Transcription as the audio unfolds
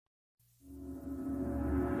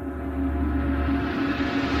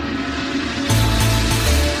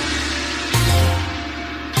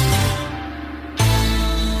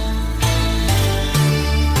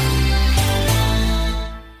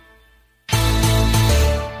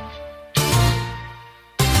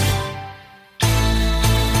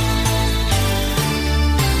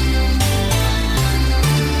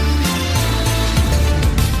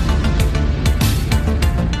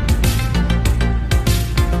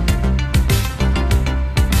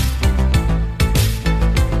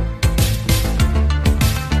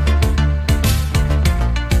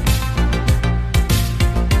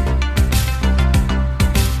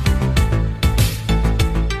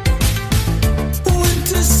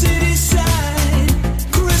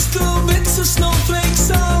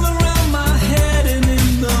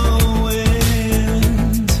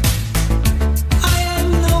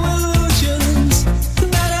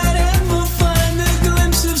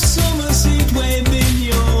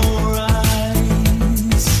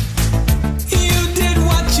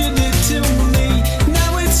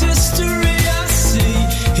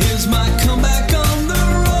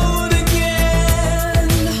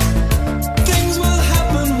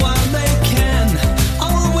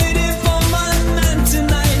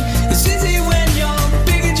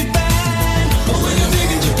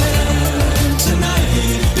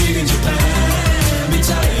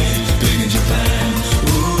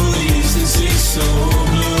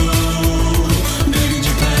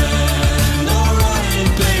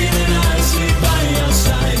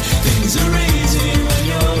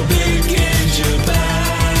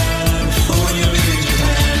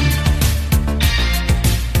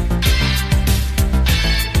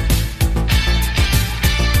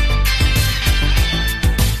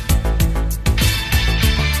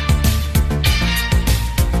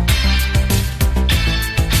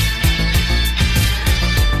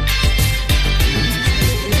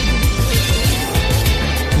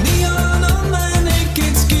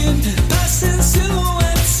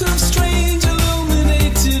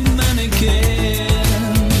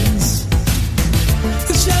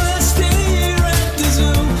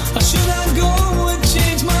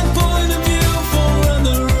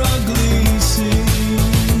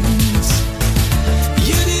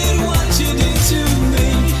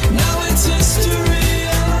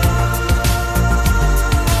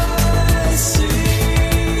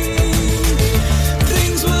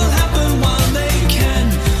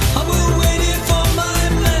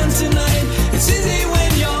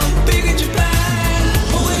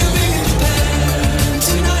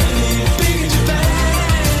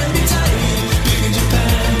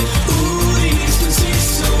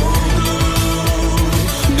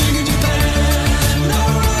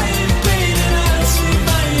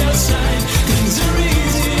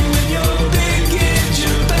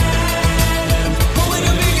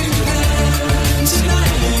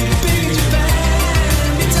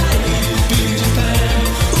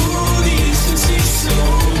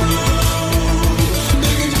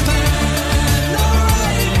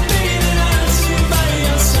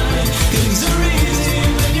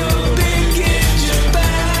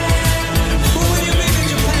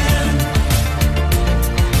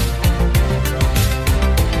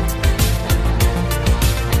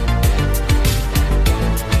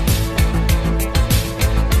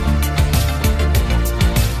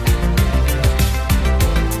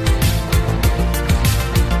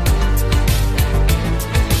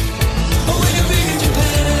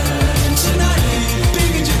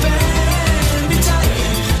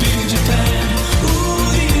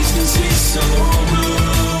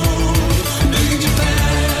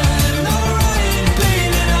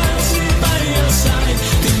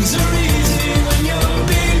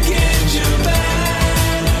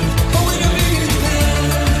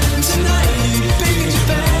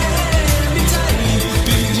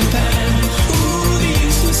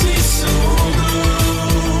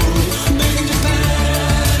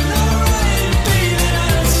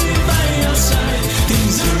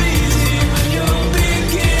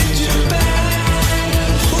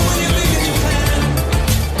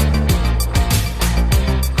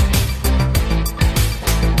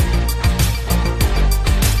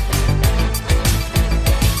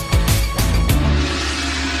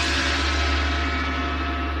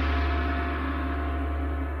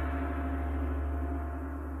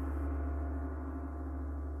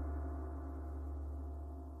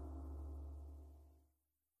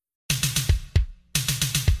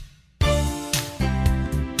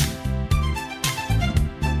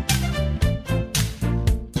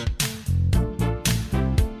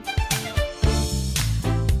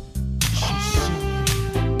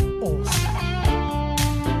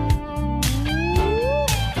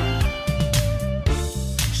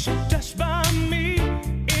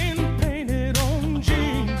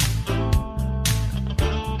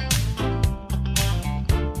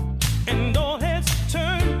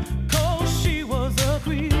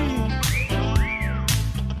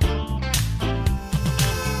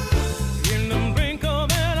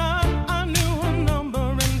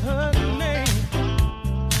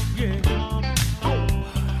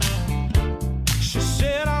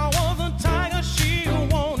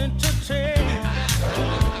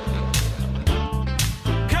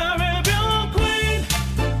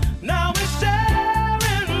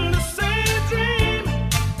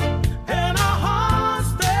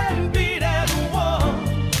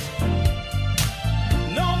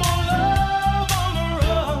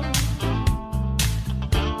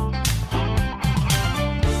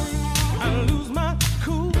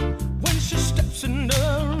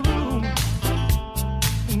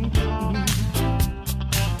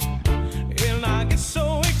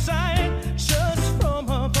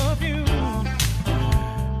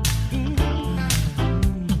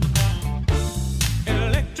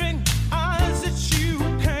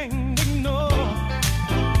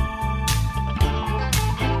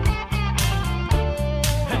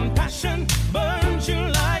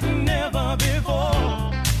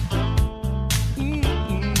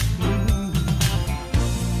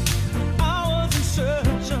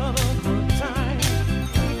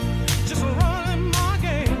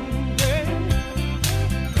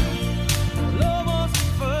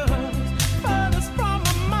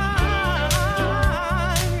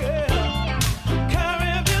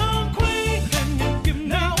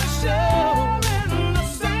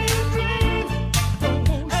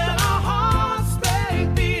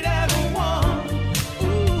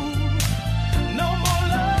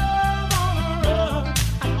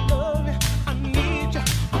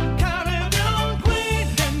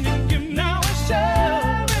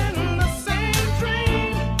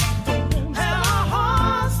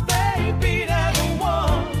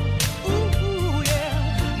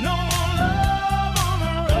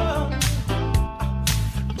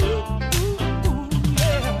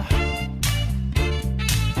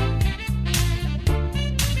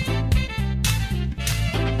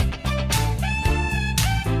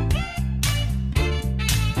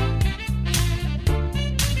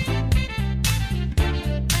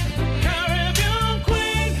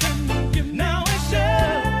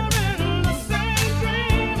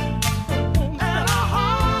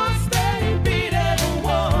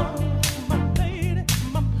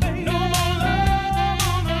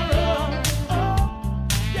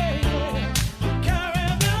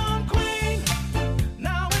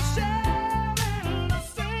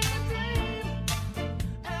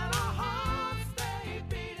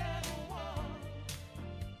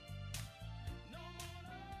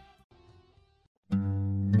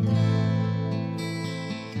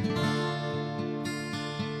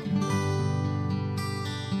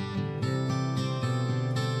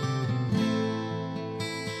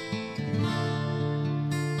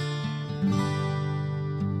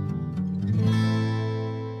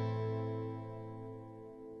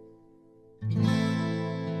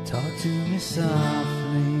to me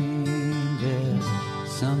softly, there's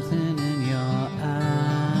something in your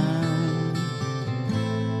eyes.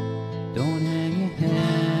 Don't hang your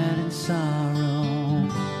head in sorrow,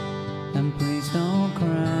 and please don't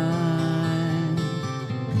cry.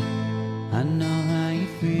 I know how you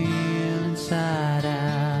feel inside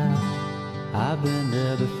out, I've been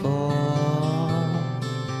there before.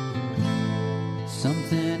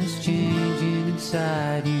 Something is changing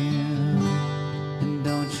inside you, and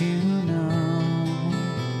don't you know?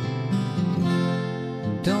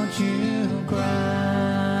 Don't you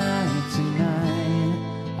cry tonight,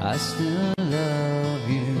 I still love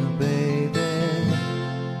you, baby.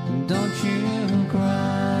 Don't you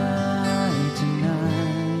cry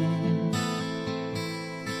tonight.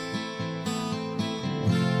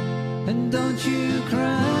 And don't you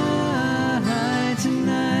cry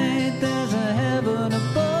tonight, there's a heaven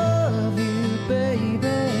above you, baby.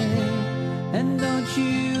 And don't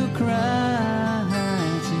you cry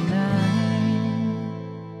tonight.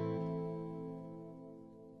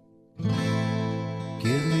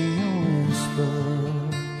 Give me a whisper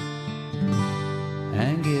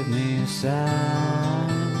and give me a sigh.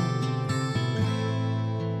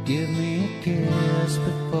 Give me a kiss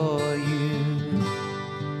before you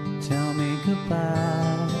tell me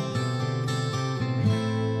goodbye.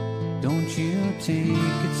 Don't you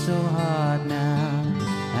take it so hard now,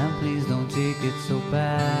 and please don't take it so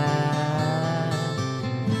bad.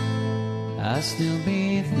 I'll still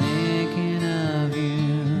be thinking of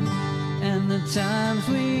you and the times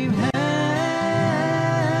we've had,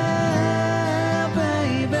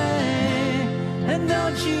 baby. And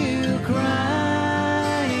don't you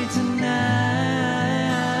cry tonight.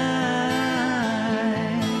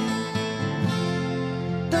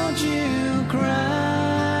 Don't you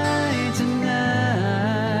cry tonight.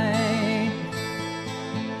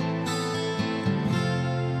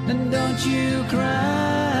 And don't you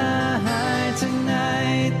cry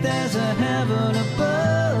tonight, there's a heaven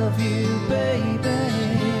above you, baby.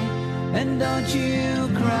 And don't you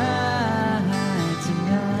cry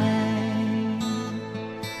tonight.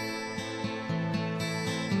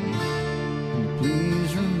 And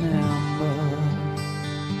please remember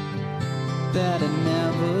that I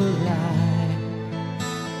never lie.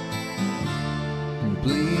 And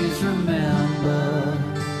please remember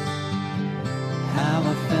how I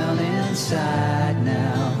felt inside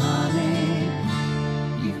now, honey.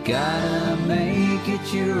 You gotta make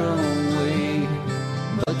it your own way,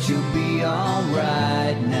 but you'll be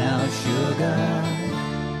alright now, sugar.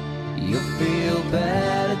 You'll feel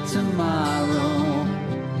better tomorrow,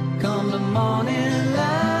 come the morning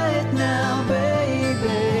light now,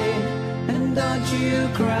 baby. And don't you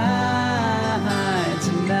cry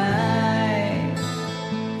tonight.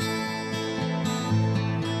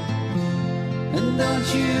 And don't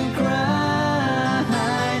you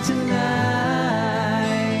cry tonight.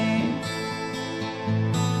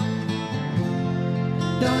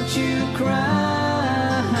 Don't you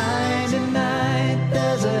cry tonight,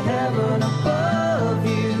 there's a heaven above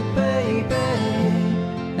you, baby.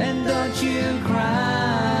 And don't you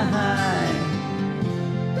cry,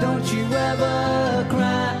 don't you ever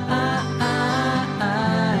cry.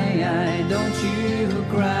 Don't you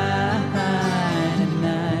cry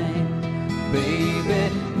tonight, baby.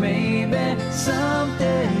 Maybe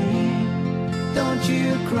someday, don't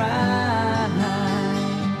you cry.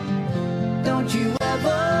 Don't you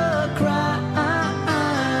ever cry.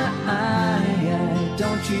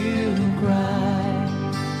 Don't you cry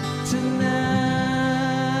tonight.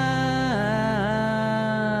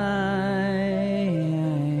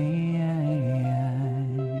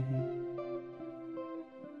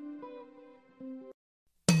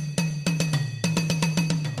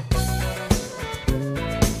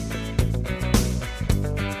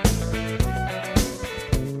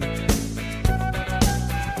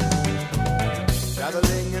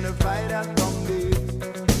 Traveling in a ride out Bombay,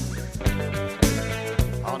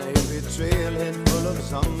 on every trailhead full of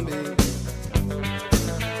zombies.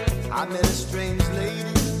 I met a strange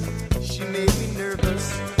lady, she made me nervous.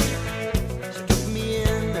 She took me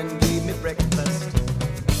in and gave me breakfast.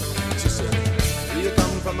 She said, do you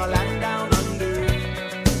come from a land down under?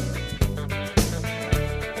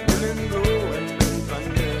 Women go and men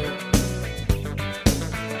thunder.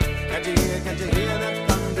 Can't you hear that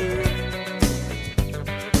thunder?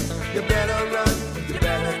 You better run, you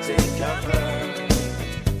better take cover.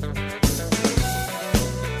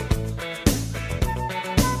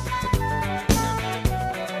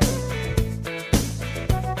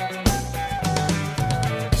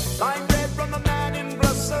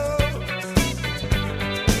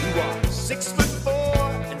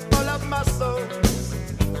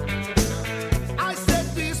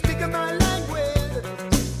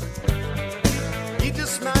 He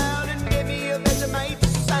just smiled and gave me a Vegemite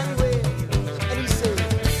sandwich. And he said,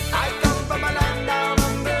 I come from a land down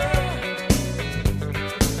under.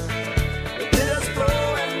 The bitters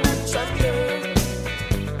flow and that's up here.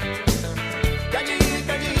 Can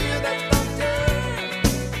you hear that thunder?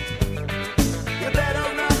 You better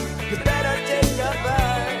run, you better take a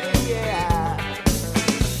bite, yeah.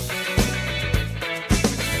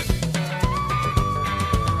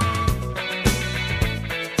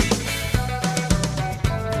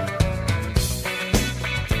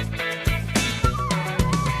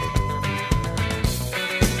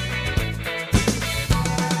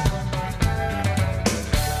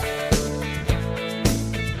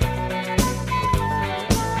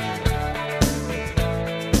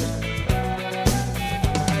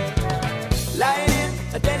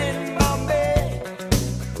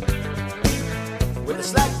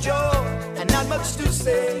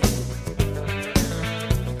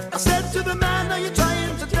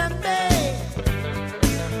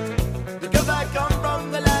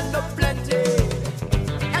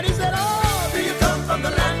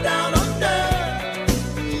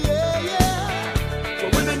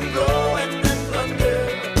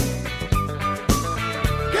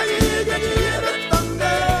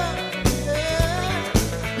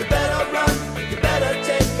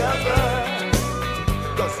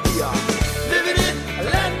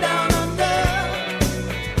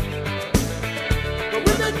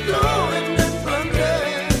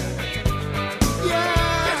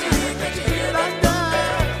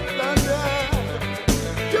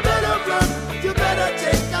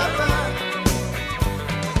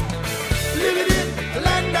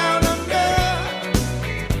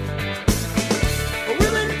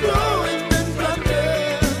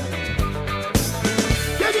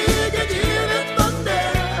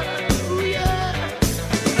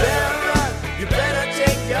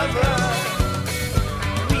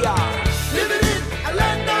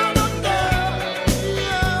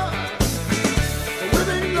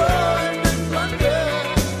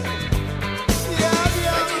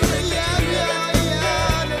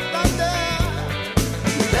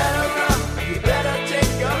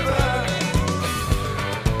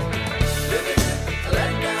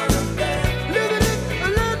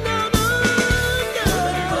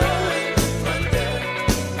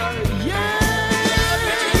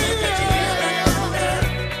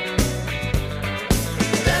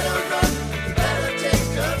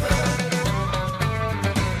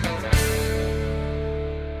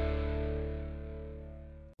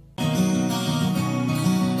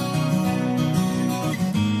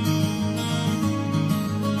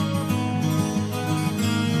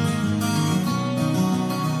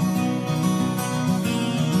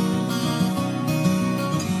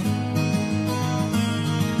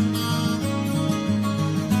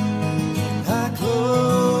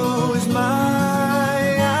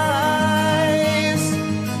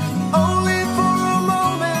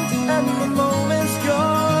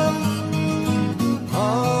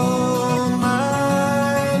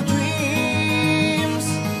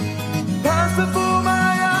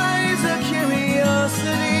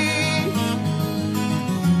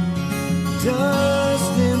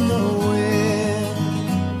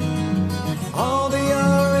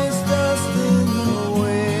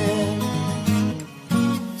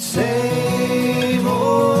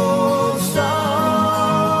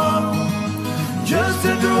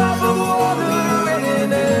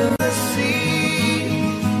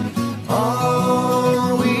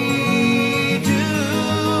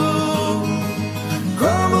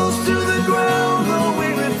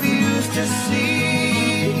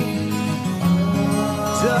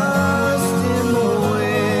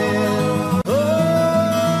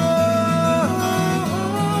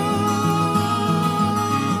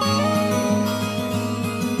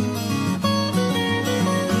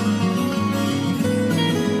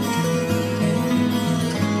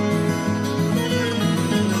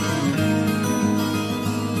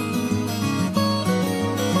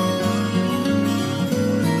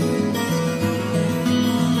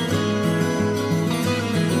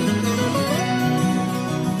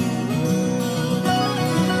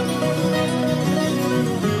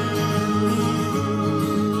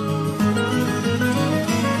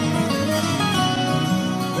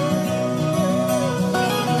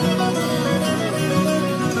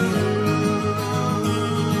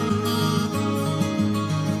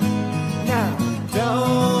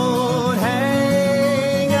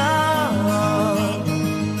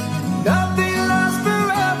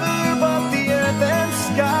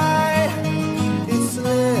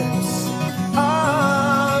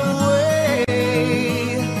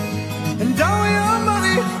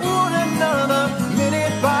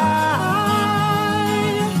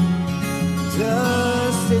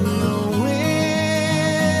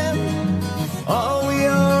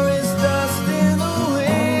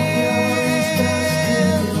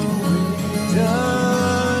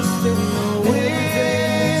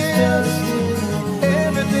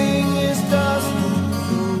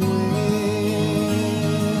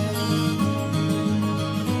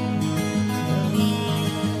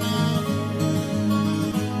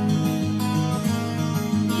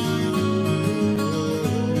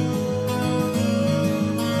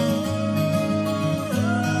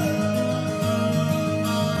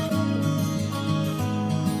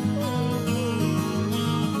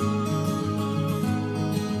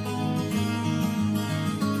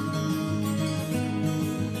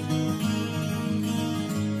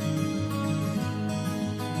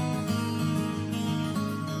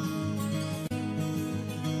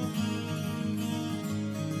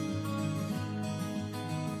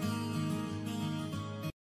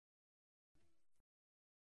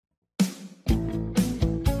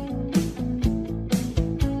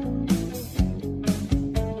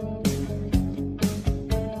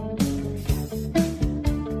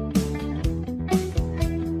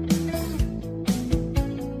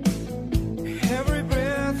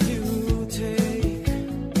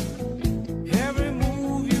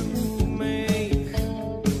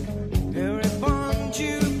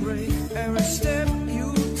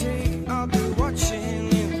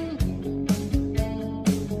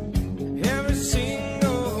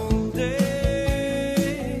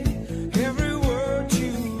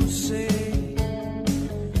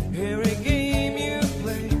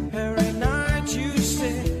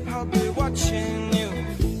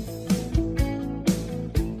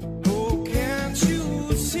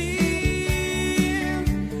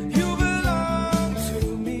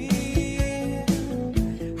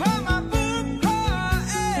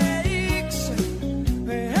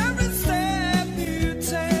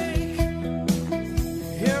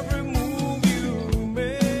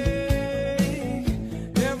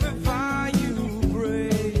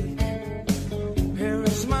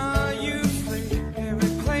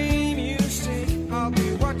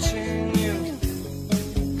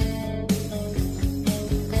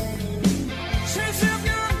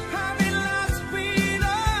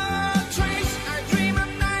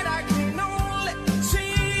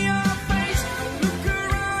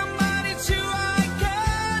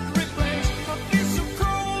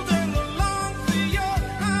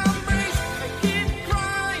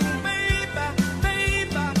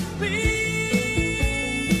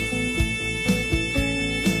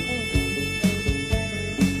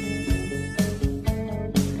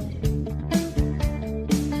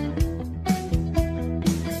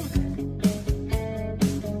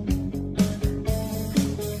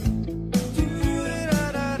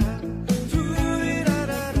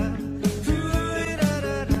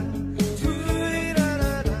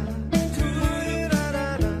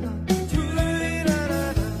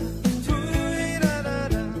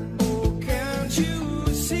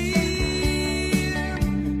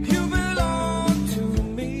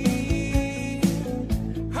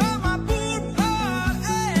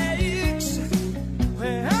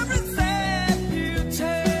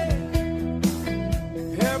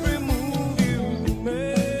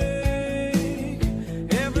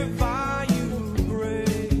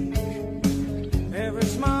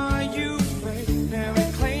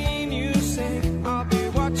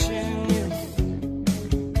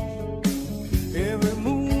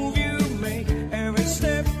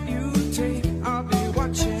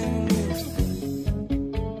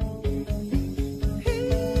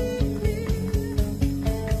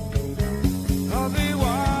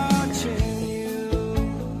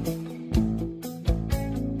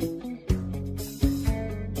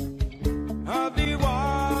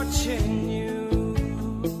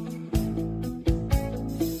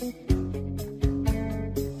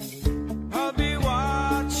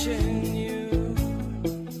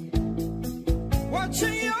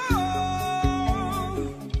 watching you.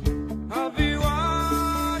 I'll be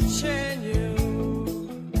watching you,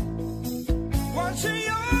 watching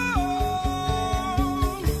you.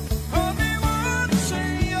 I'll be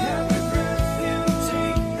watching you. Every breath you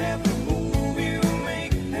take, every move you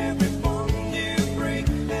make, every bond you break,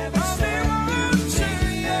 every step you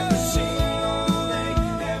take, every scene all day,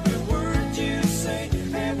 every word you say,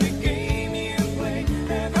 every game you play,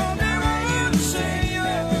 every night you say,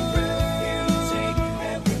 every breath you take,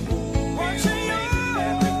 every move you make,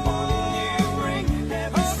 every bond you break,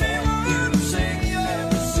 every step you take,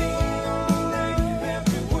 every scene all day,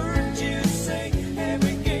 every word you say,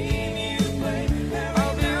 every game you play,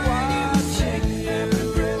 every night you say, every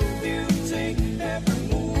breath you take, every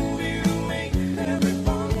move you make, every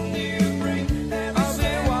bond you break, every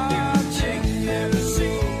step you take, every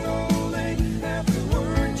scene all day, every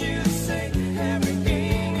word you say, every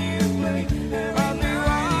game you play, every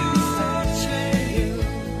night you say.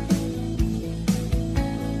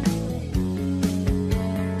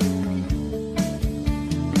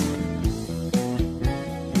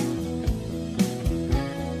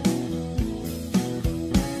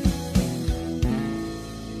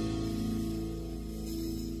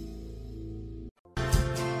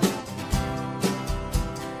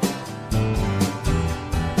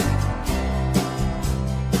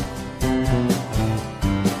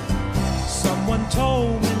 Someone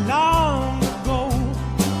told me long ago,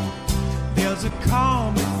 there's a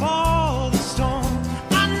calm before the storm.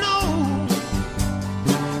 I know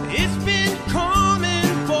it's been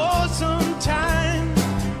coming for some time.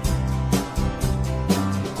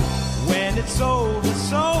 When it's over,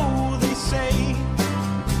 so they say,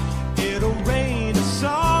 it'll rain a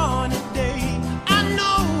sunny day. I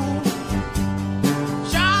know,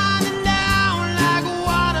 shining down like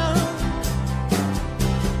water.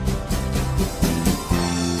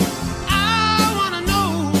 I wanna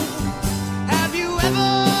know, have you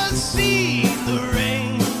ever seen the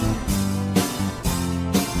rain?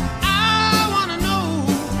 I wanna know,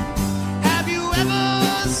 have you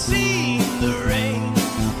ever seen the rain?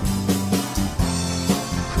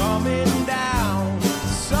 Coming down a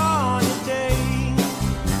sunny day.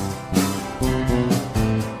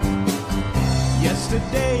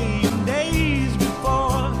 Yesterday and days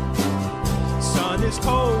before, sun is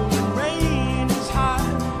cold and rain is hot.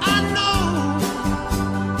 I know,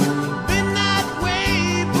 been that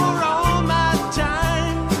way for all my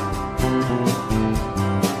time.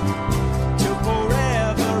 Till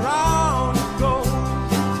forever on it goes,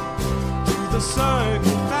 through the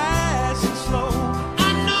circle fast and slow. I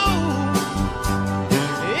know,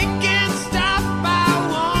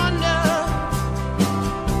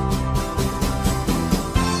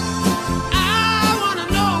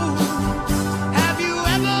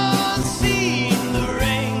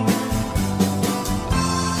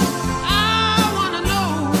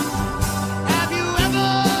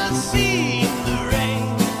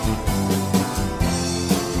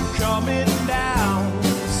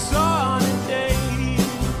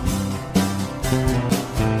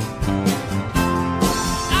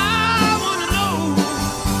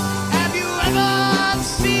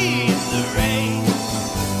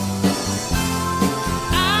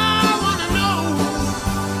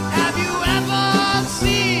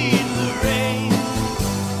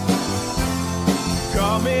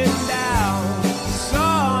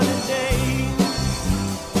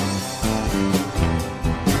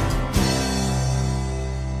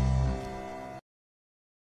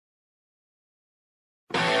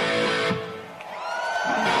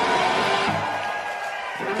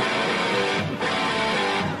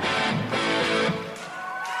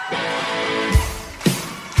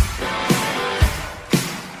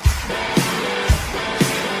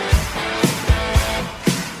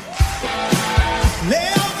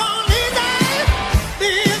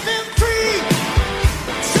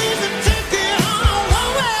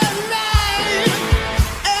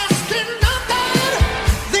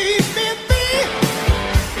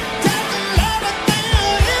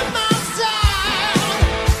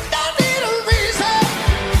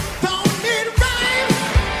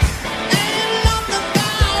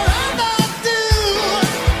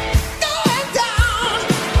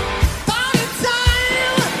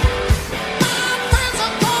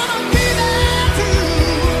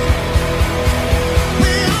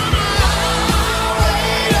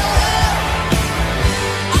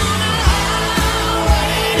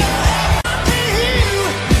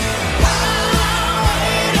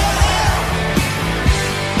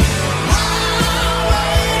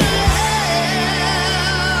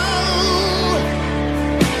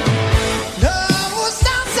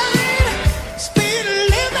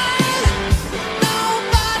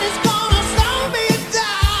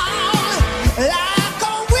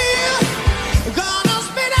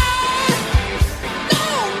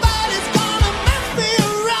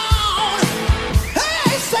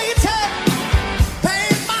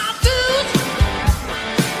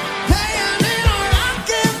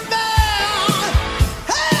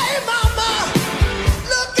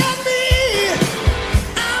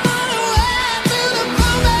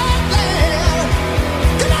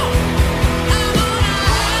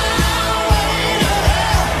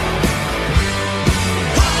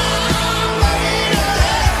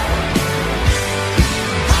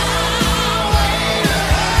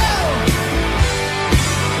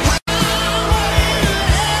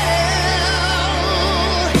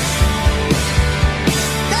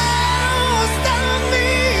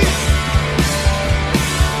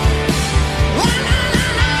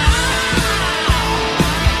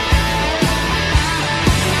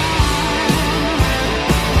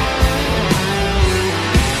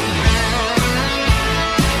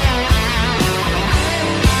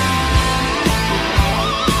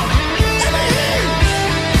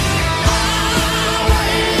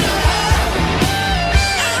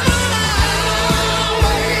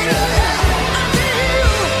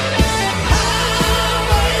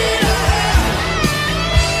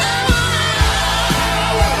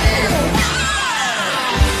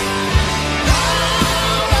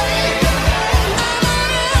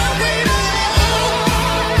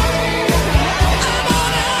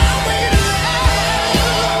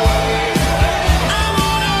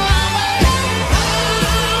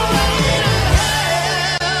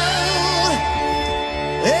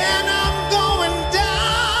 and I'm going down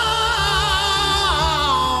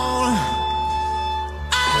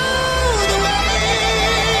all the way.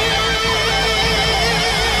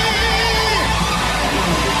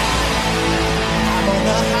 I'm on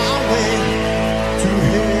the highway to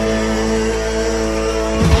hell.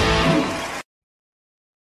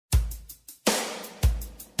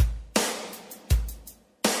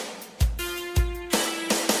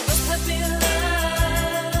 Must have been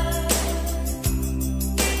love.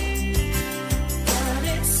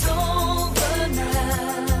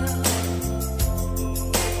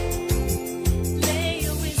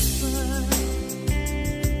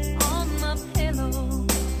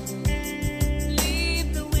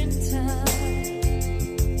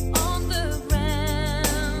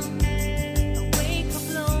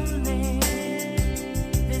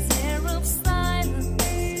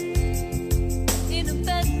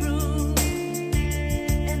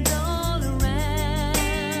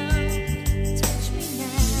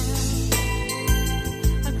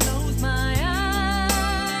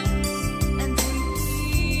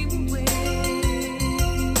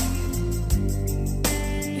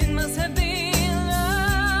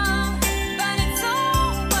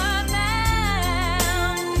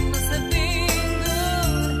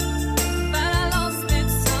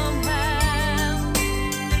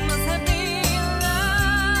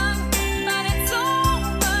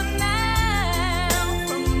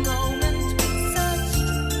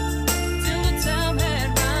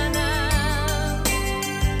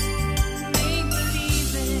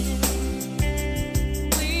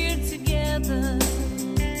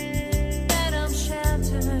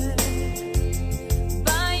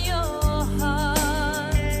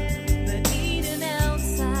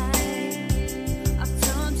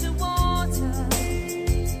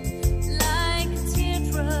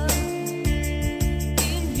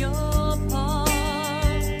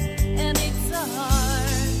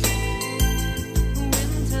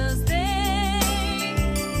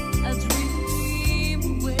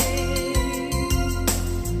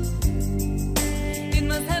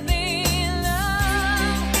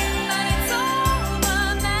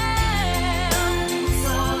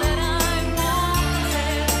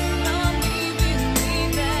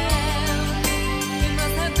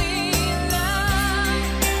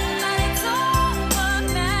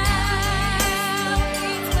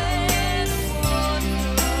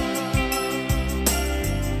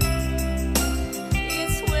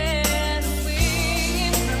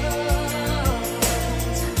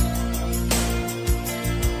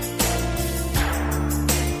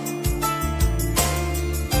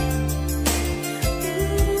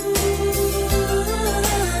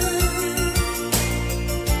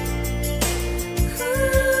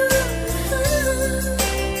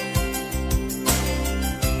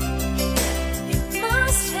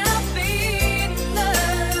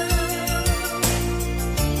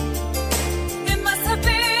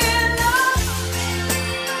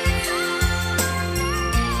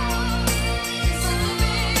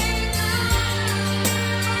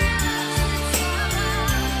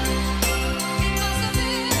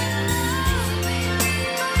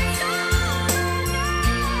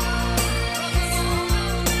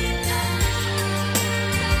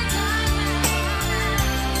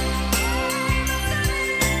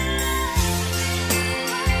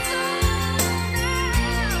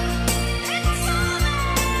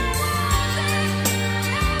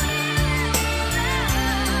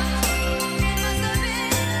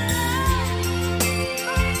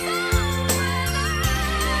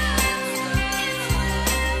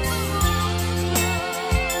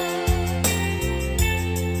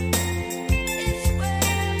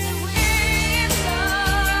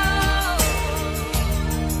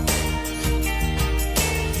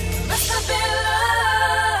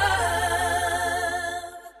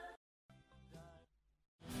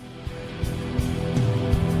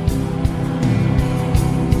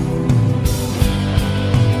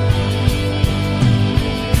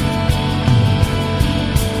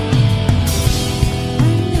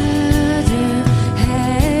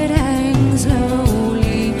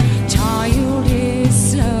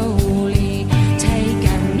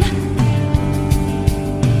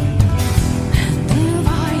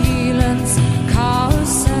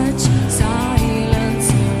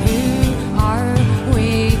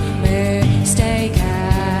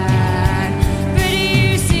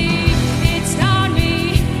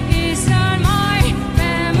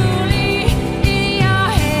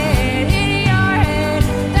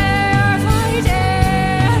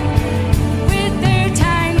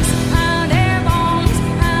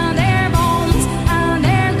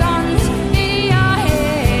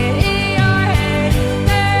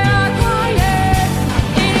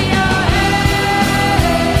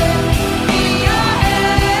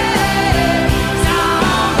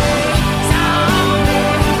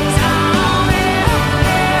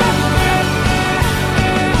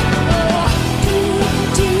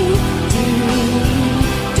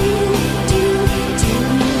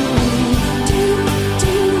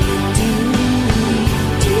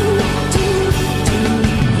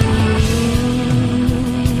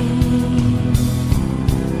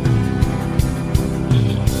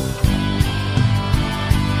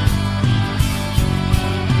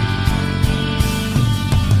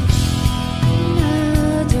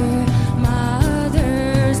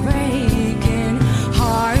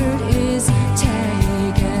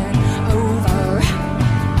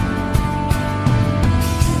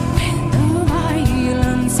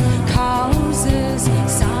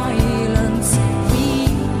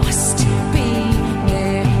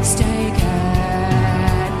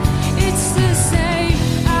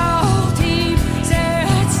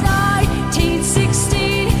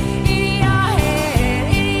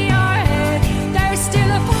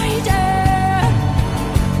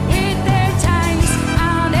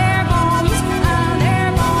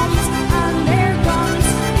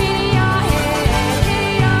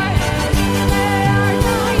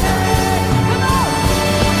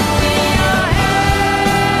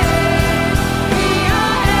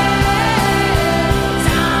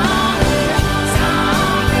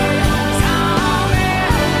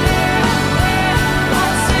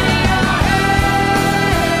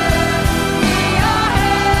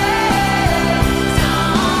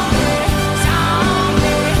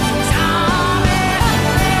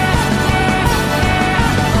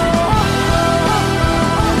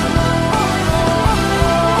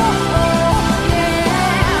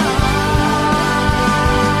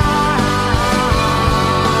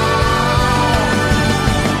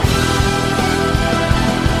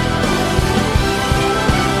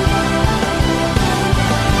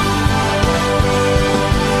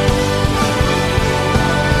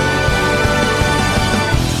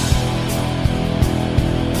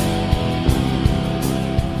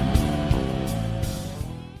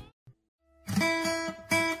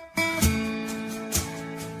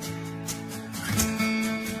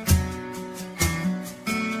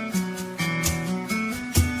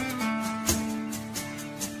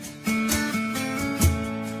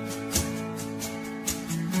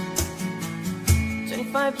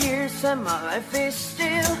 25 years and my life is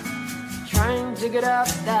still trying to get up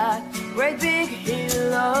that great big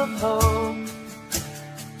hill of hope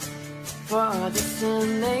for a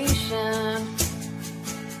destination.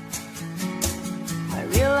 I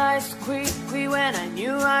realized quickly when I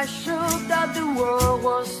knew I should that the world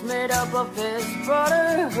was made up of this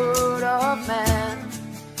brotherhood of man,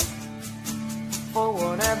 for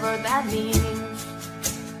whatever that means.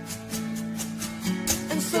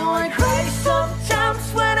 And so I cry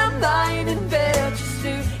sometimes when I'm lying in bed just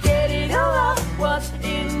to get it all out what's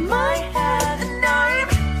in my head. And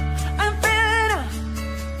I'm feeling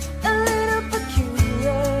a little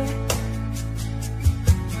peculiar.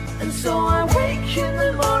 And so I wake in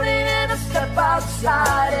the morning and I step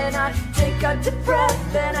outside and I take a deep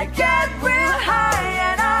breath and I get real high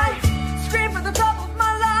and I scream from the top of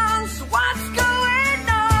my lungs, what's going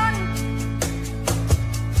on?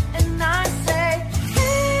 And I say,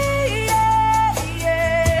 hey, yeah,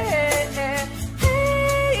 yeah,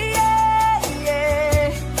 hey, yeah,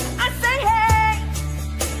 yeah. I say, hey,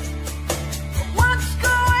 what's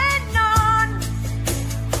going on?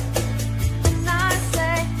 And I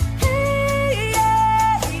say, hey,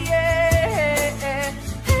 yeah, yeah,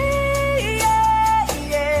 hey, yeah,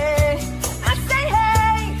 yeah. I say,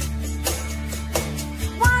 hey,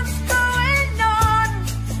 what's going on?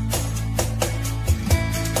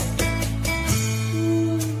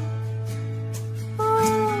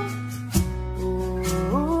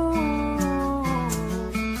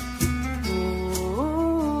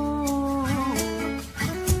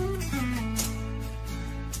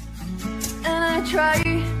 And I try,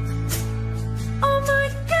 oh my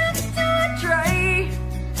God, do I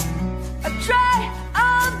try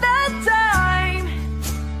all the time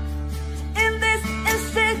in this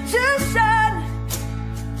institution,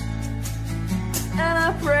 and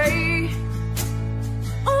I pray,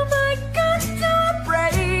 oh my God, do I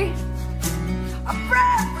pray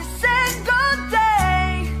every single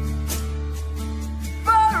day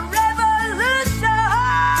for a revolution.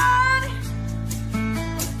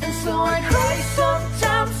 And so I cry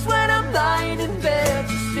sometimes when I'm lying in bed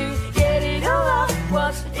just to get it all out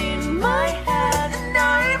what's in my head. And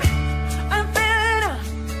I'm feeling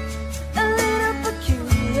a little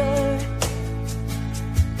peculiar.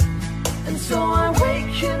 And so I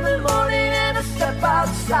wake in the morning and I step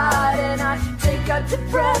outside and I take a deep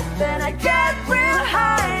breath and I get real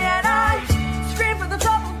high and I scream from the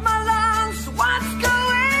top of my lungs, what's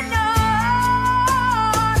going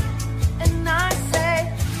on? And I say,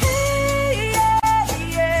 hey, yeah,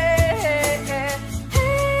 yeah,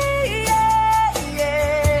 hey, yeah,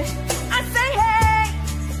 yeah. I say, hey,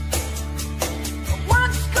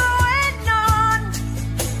 what's going on?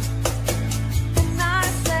 And I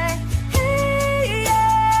say, hey,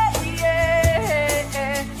 yeah,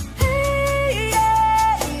 yeah, hey, yeah,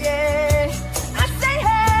 yeah. I say,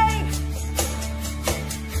 hey,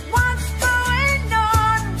 what's going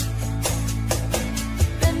on?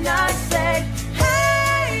 And I say,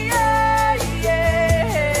 hey, yeah,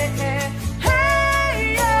 yeah, hey,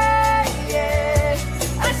 yeah, yeah.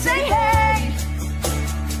 I say, hey,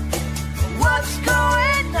 what's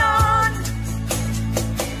going on?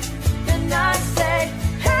 And I say,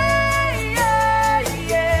 hey, yeah,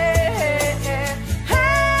 yeah,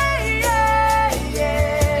 hey, yeah,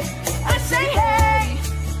 yeah. I say, hey,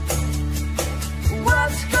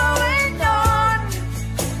 what's going on?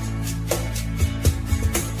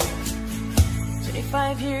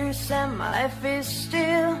 25 years and my life is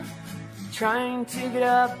still trying to get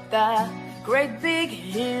up that great big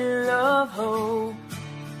hill of hope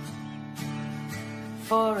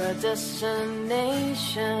for a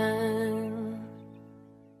destination.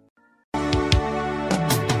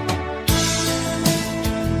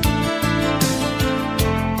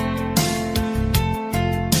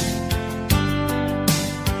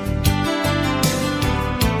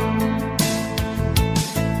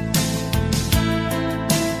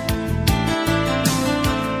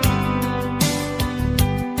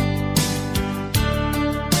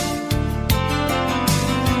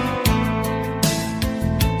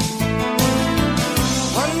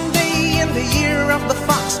 One day in the year of the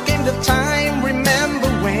fox came the time, remember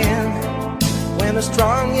when a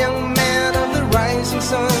strong young man of the rising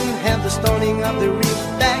sun had the stoning of the reef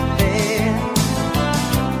back there.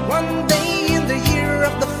 One day in the year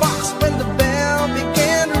of the fox when the bell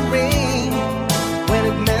began to ring, when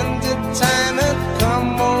it meant the time had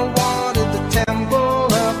come or wanted the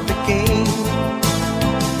temple of the king.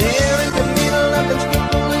 There in the middle of the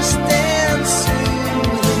people who stand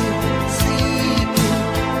soothing, sleeping,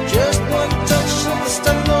 just one touch of the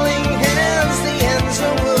stumbling hands, the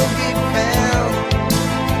answer will be found.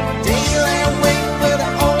 Daylight awake with the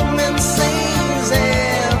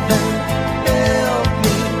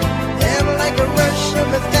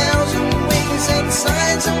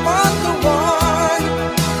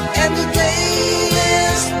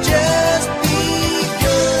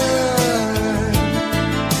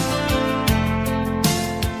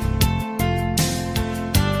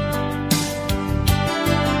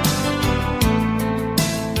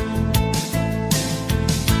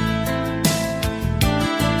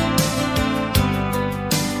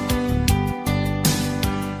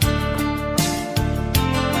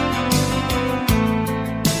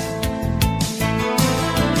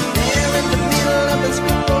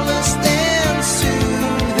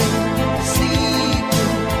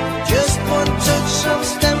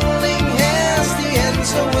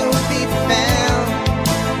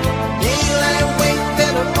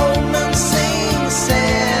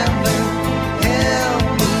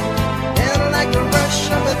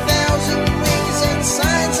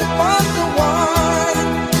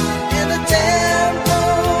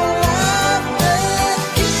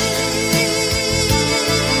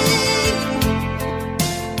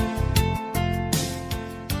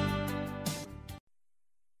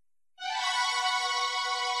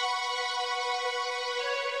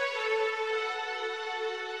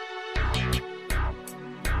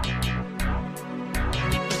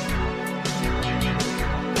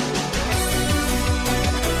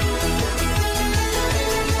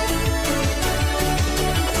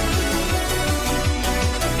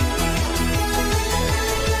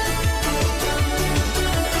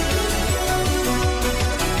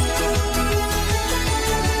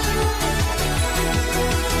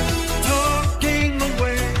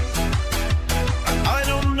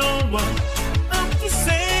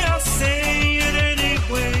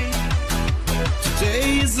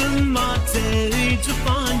reason my day to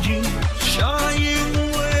find you shying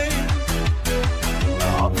away.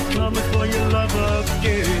 I'll be coming for your love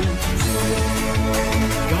again.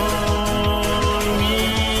 Gone me.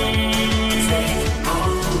 Take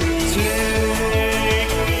on me.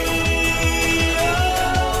 Take me.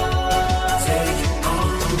 Take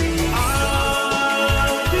on me.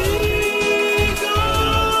 I'll be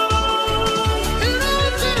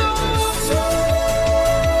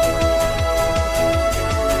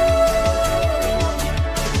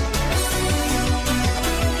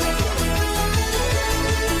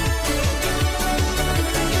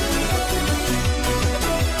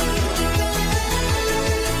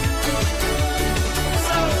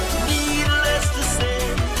needless to say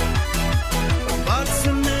about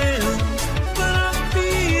some men, but I'll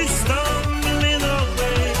be stumbling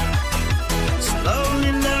away,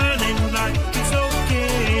 slowly learning like it's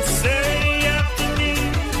okay. Say after me,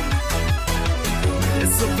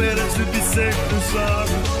 it's so better to be safe than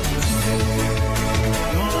sorry.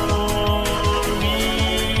 On me,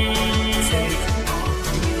 take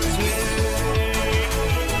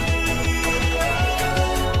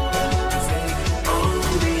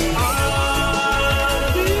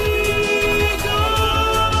I'll be gone.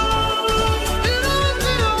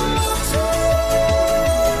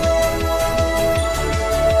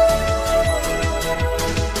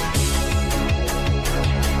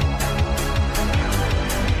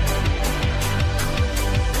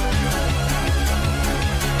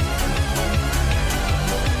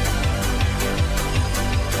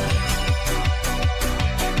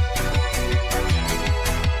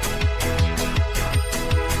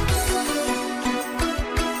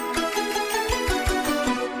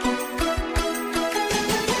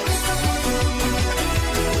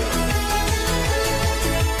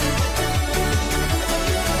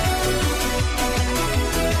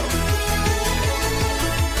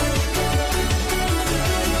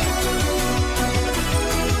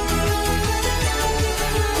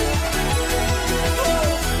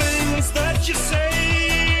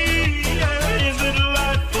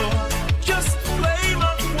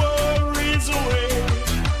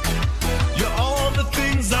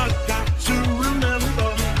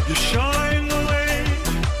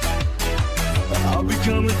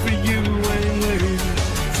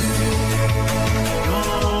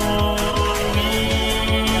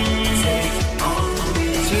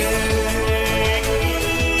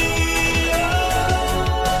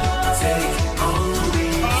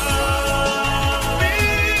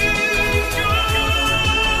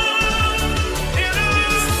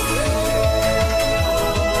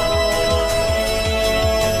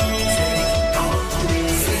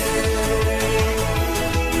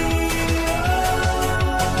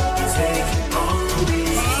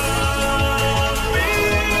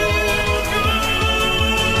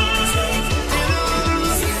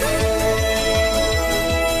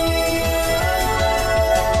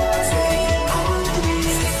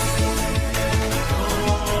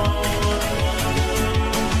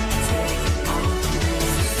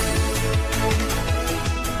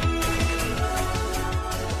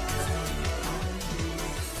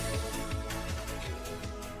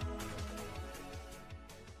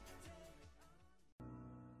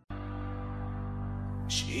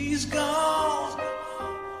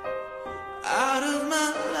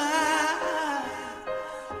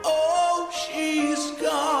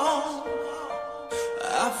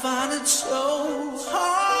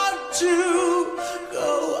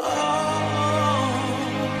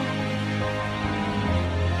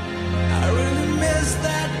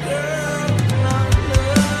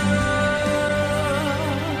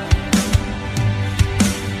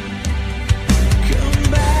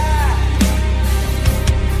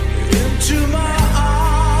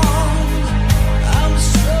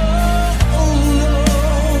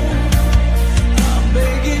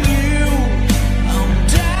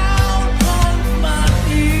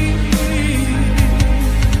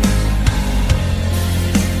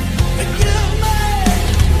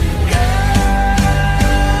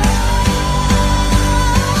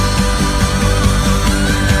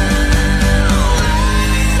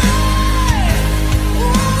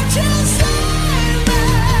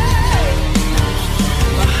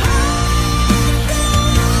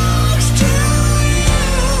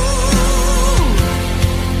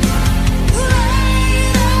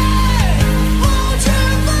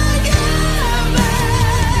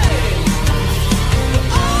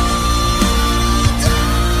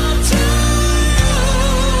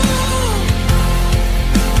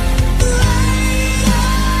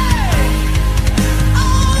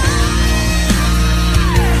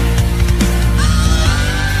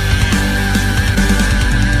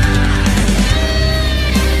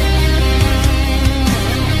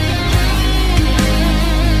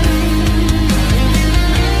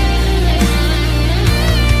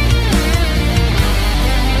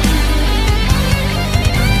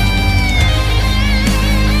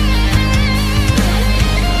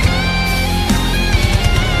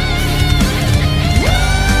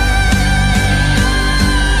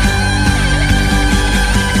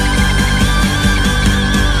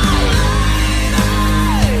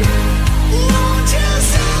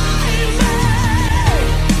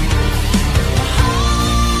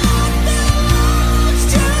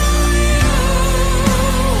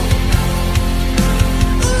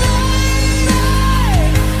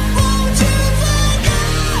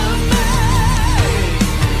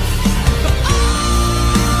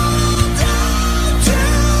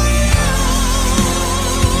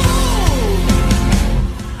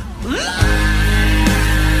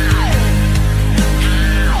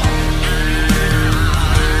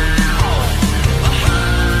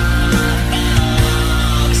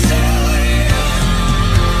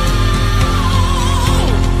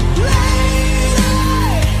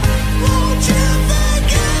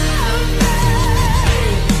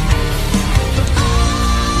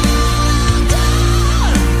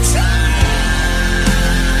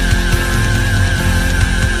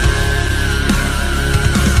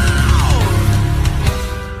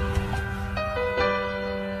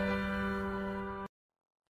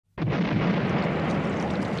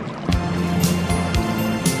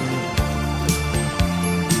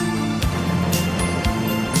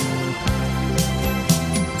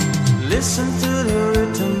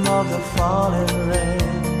 the falling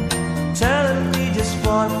rain, telling me just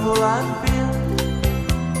what fool I've been.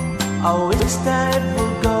 I wish that it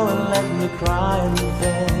would go and let me cry in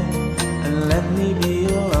vain, and let me be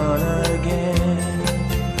alone again.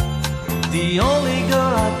 The only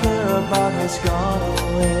girl I care about has gone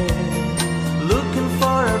away, looking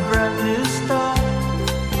for a brand new start.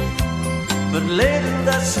 But little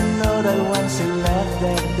does she know that when she left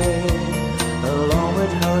that day, along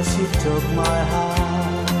with her she took my heart.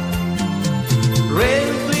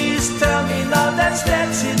 Rain, please tell me now that's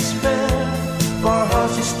it's fair. For her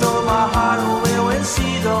she stole my heart away when she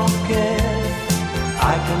don't care.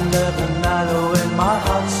 I can live another in my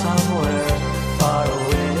heart somewhere far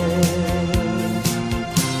away.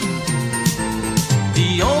 The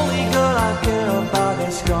only girl I care about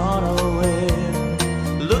has gone away,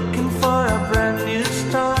 looking for a brand new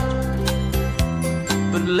start.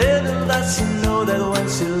 But little does she know that when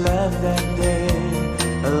she left that day,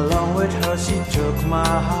 along with her she took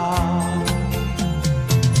my heart.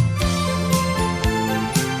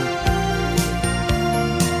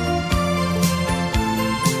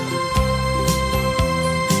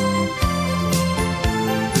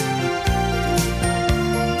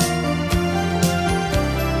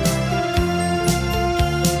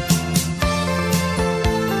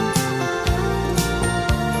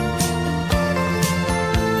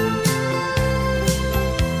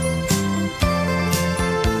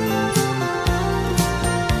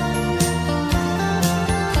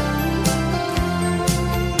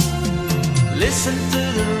 Listen to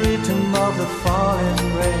the rhythm of the falling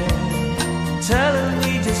rain, telling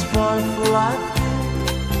me just what a fool I've been.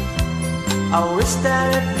 I wish that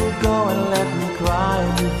it would go and let me cry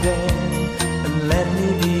in vain, and let me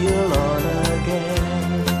be alone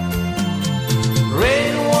again.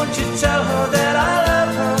 Rain, won't you tell her that I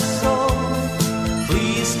love her so?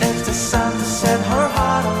 Please ask the sun to set her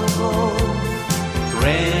heart aglow.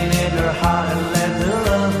 Rain in her heart and let the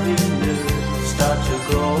love we knew start to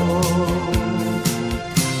grow.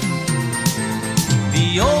 The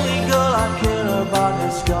only girl I care about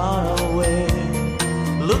has gone away,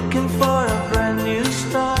 looking for a brand new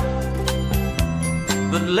start.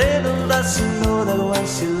 But little does she know that when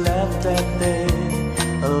she left that day,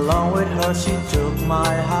 along with her she took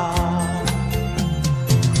my heart.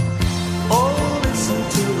 Oh, listen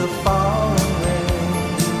to the falling rain,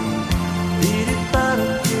 beady-bada,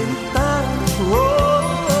 beady-bada.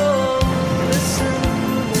 Oh, listen,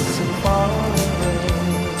 listen, falling rain,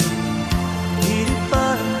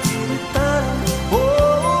 beady-bada, beady-bada. Oh,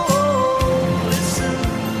 listen,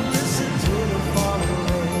 listen to the falling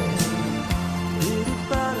rain,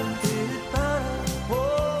 beady-bada, beady-bada. Oh.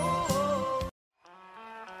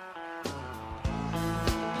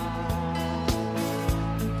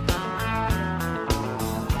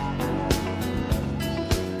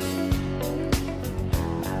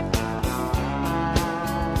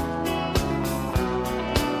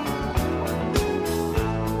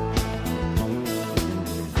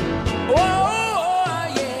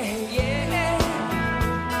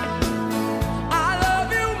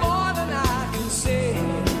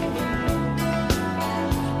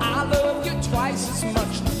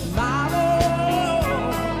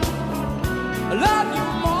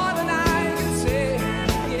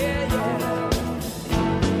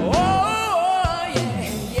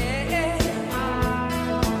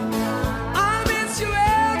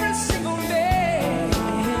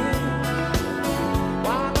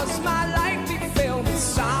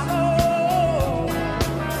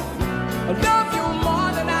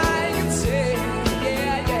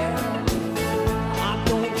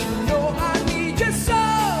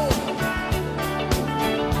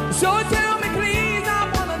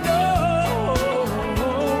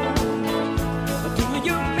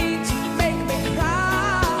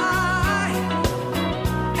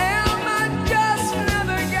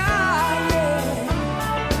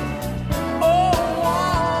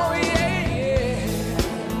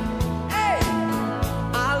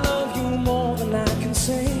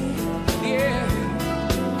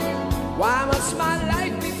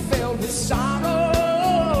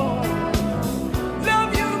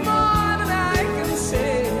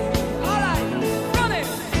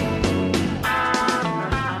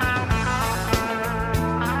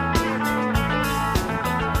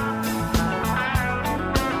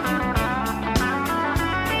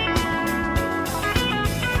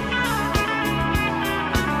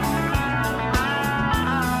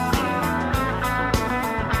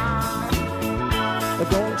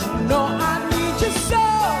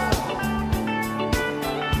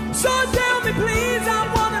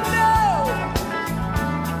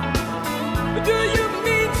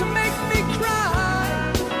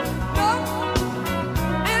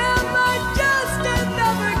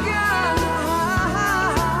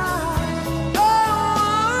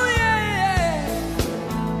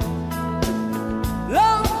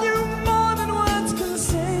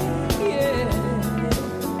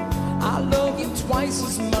 twice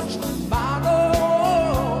as much tomorrow.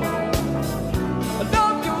 I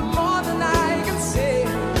love you more than I can say,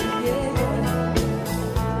 yeah.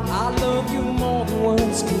 I love you more than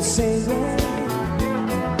words can say, yeah.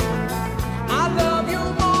 I love you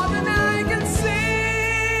more than I can say,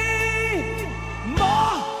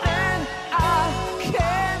 more than I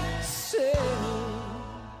can say.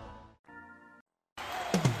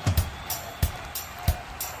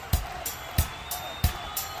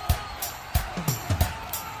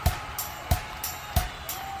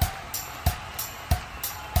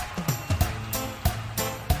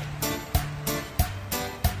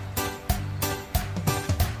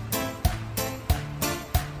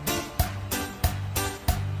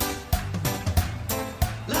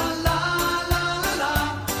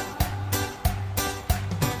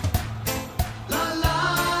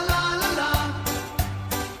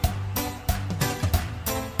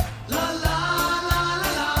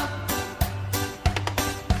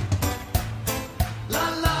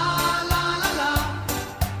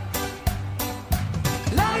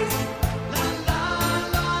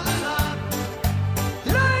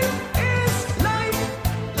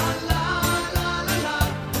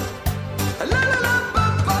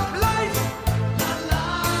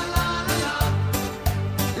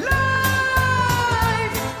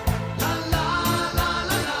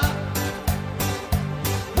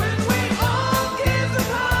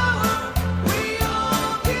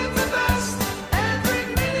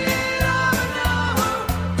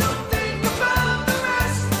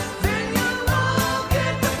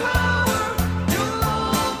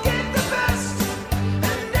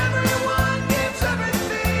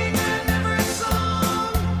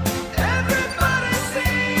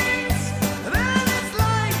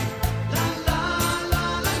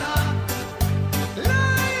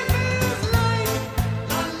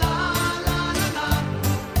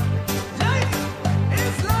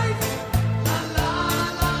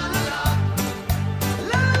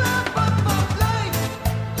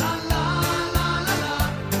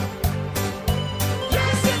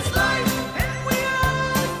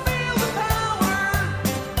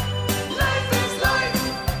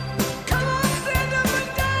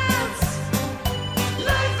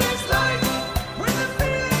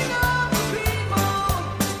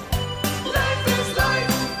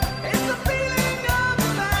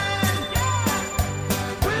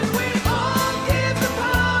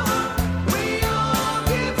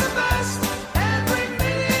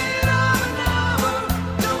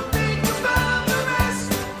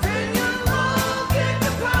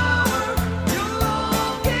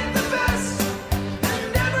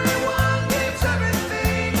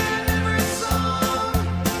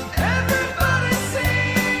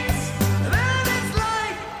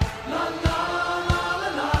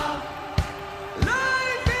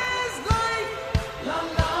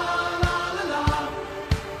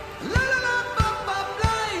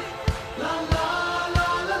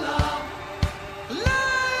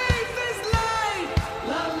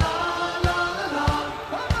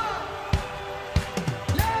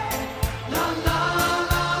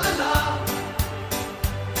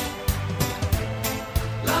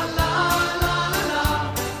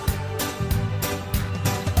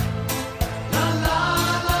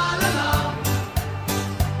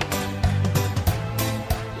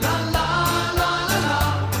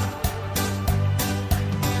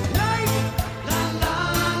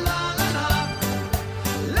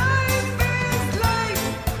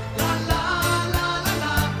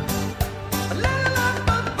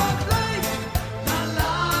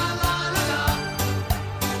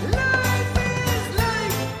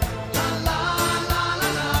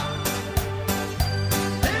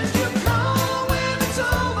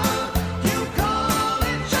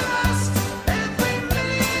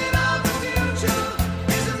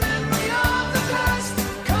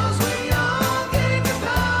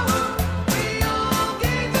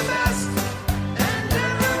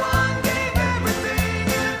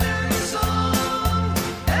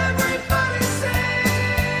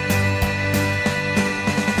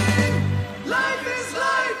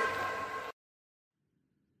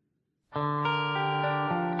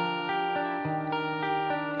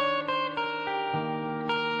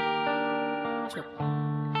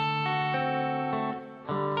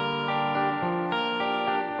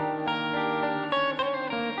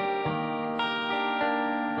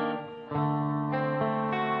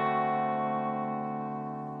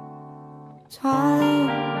 Time,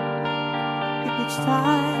 if it's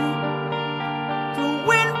time to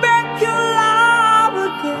win back your love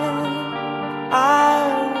again, I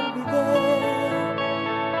will be there.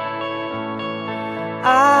 I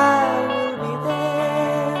will be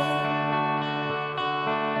there.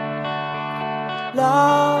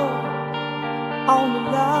 Love, only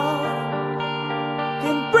love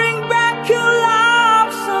can bring back your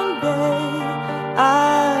love someday.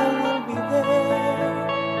 I will be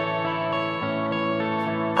there.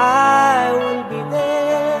 I will be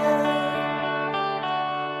there.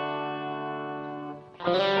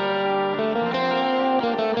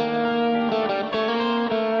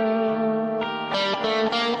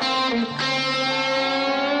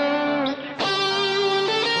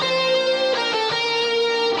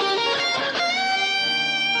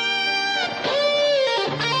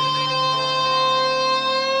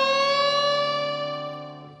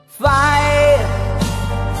 Fight,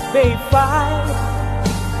 babe, fight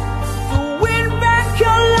to win back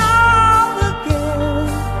your love again.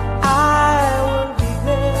 I will be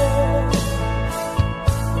there.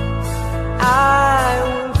 I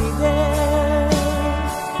will be there.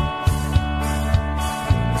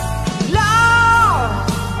 Love,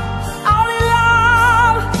 only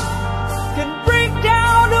love can break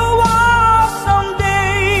down the wall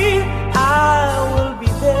someday. I will be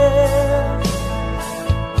there.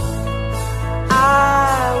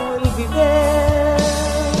 I will be there.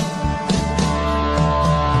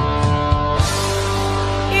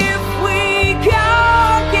 If we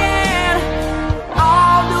can get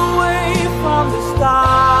all the way from the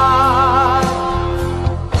start,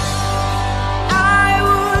 I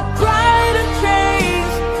would try to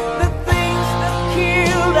change the things that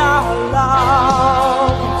killed our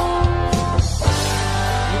love.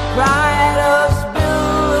 We cried us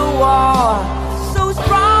build a wall so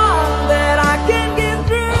strong that I can get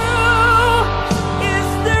through. Is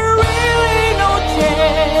there really no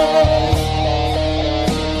chance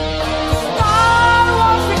to start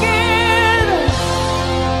once again?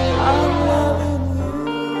 I'm loving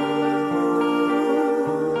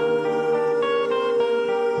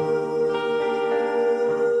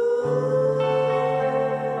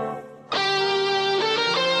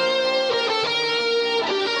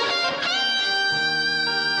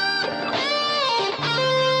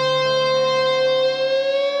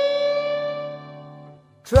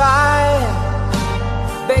Try,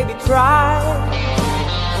 baby, try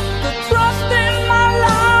to trust in my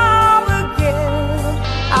love again.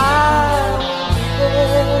 I will be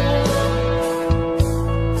there.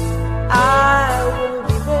 I will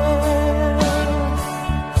be there.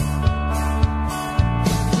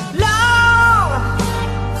 Love,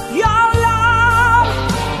 your love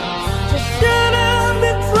just shouldn't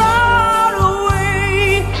be thrown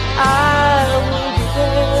away. I will be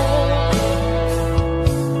there.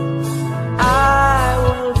 I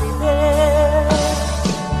will be there.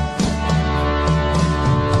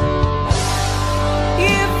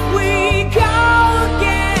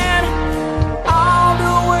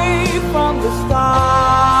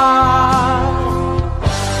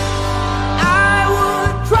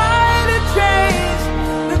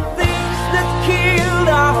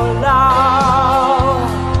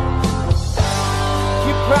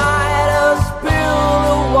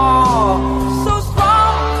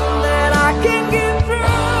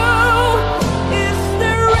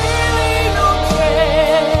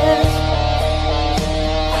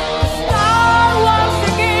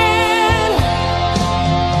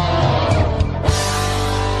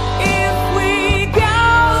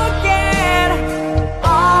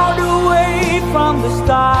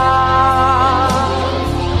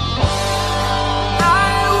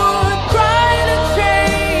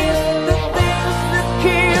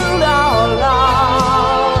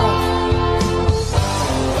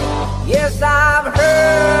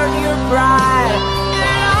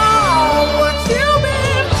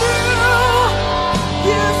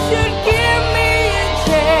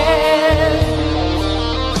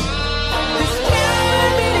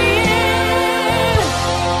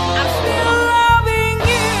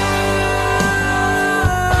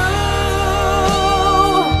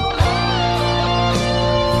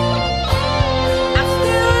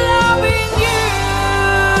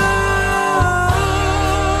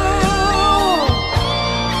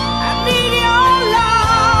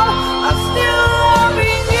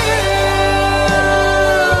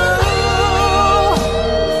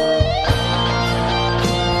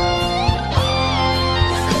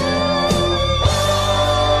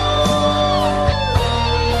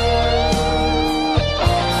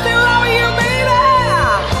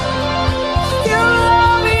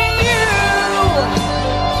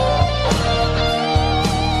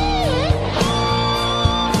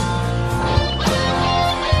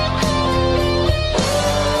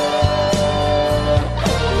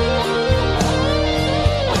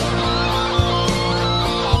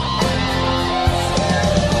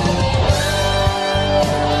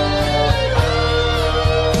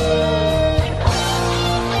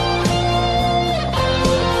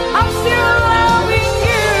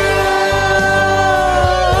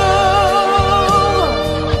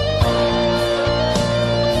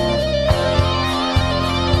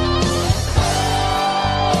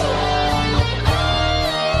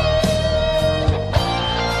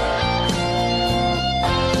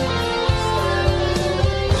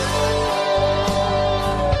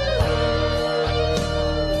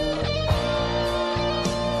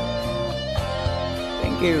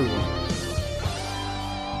 Thank you.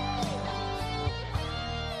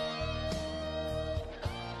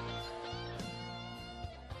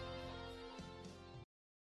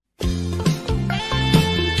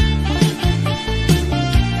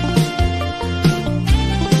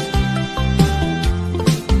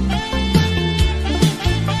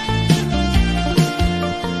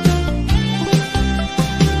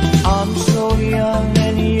 I'm so young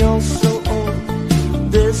and you're so old.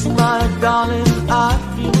 This, my darling,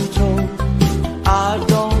 I've been told. I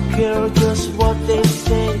don't care just what they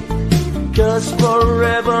say, 'cause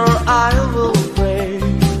forever I will pray.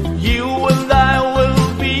 You and I will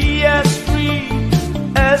be as free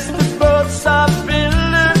as the birds up in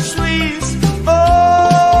the trees.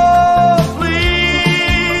 Oh,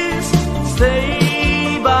 please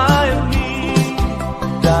stay by me,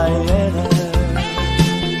 Diana.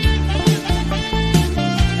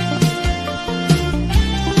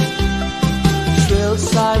 Thrills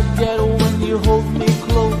I get when you hold me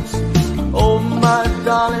close. Oh, my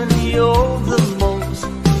darling, you're the most.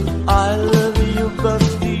 I love you, but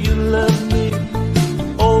do you love me?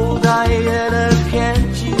 Oh, Diana,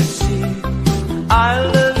 can't you see? I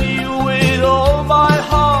love you with all my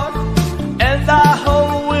heart, and I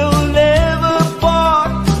hope we'll never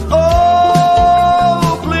part.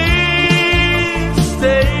 Oh, please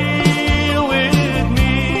stay with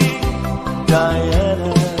me, Diana.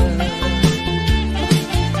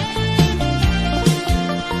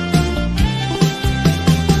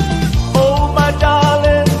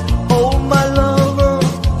 Darling, oh my lover,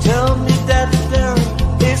 tell me that there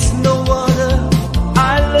is no other.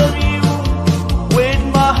 I love you with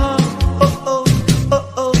my heart. Oh oh oh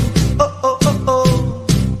oh oh oh oh oh.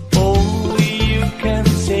 Only you can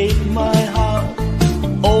take my heart.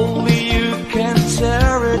 Only you can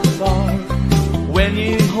tear it apart. When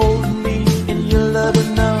you hold me in your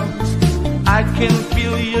loving arms, I can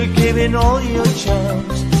feel you giving all your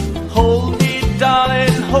charms. Hold me,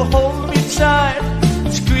 darling, hold me tight.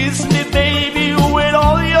 Squeeze me, baby, with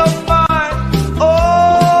all your might.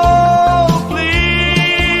 Oh,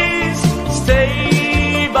 please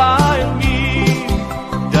stay by me,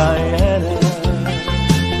 Diana.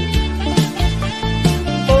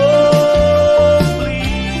 Oh,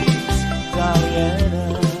 please, Diana.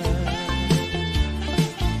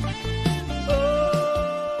 Oh,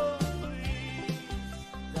 please,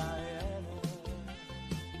 Diana.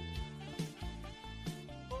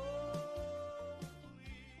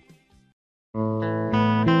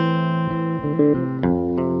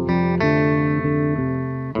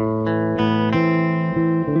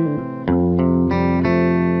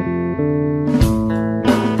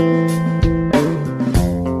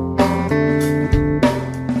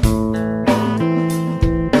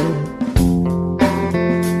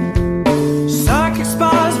 Psychic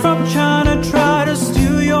spies from China try to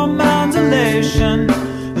steal your mind's elation.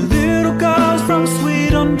 Little girls from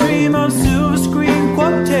Sweden dream of silver screen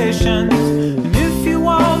quotations. And if you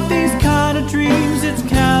want these kind of dreams, it's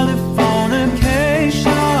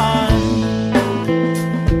Californication.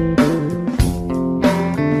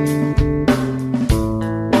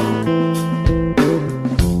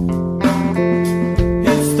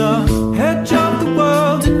 It's the edge of the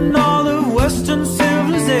world and all of Western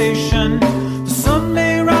civilization. The sun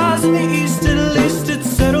may rise in the east, at least it's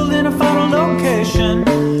settled in a final location.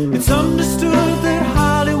 It's understood that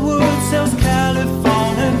Hollywood sells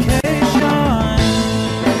Californication.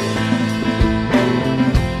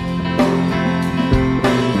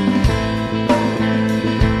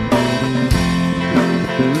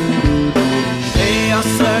 They are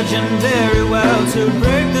surgeon very well to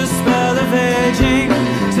break the spell of aging.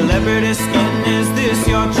 Celebrity skin, is this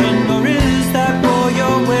your chin or is that for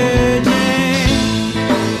your waging?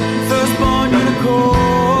 Firstborn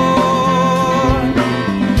unicorn,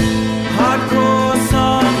 hardcore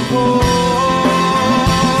suncore.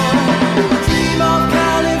 Dream of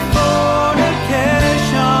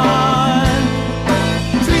Californication.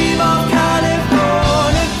 Dream of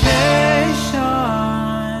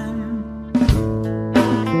Californication.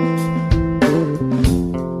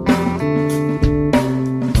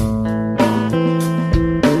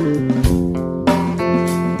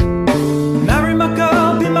 Marry my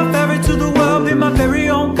girl, be my ferry to the world, be my very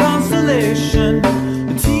own constellation.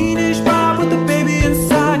 A teenage bride with a baby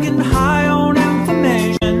inside, getting high on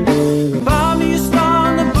information. Buy me a star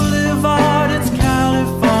on the boulevard, it's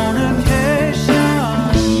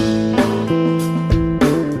Californication.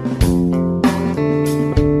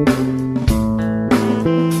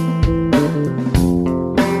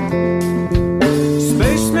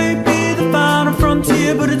 Space may be the final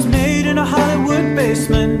frontier, but it's made in a Hollywood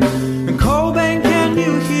basement. And Cobain, can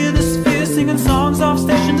you hear this fear singing songs off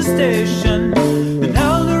stage? station.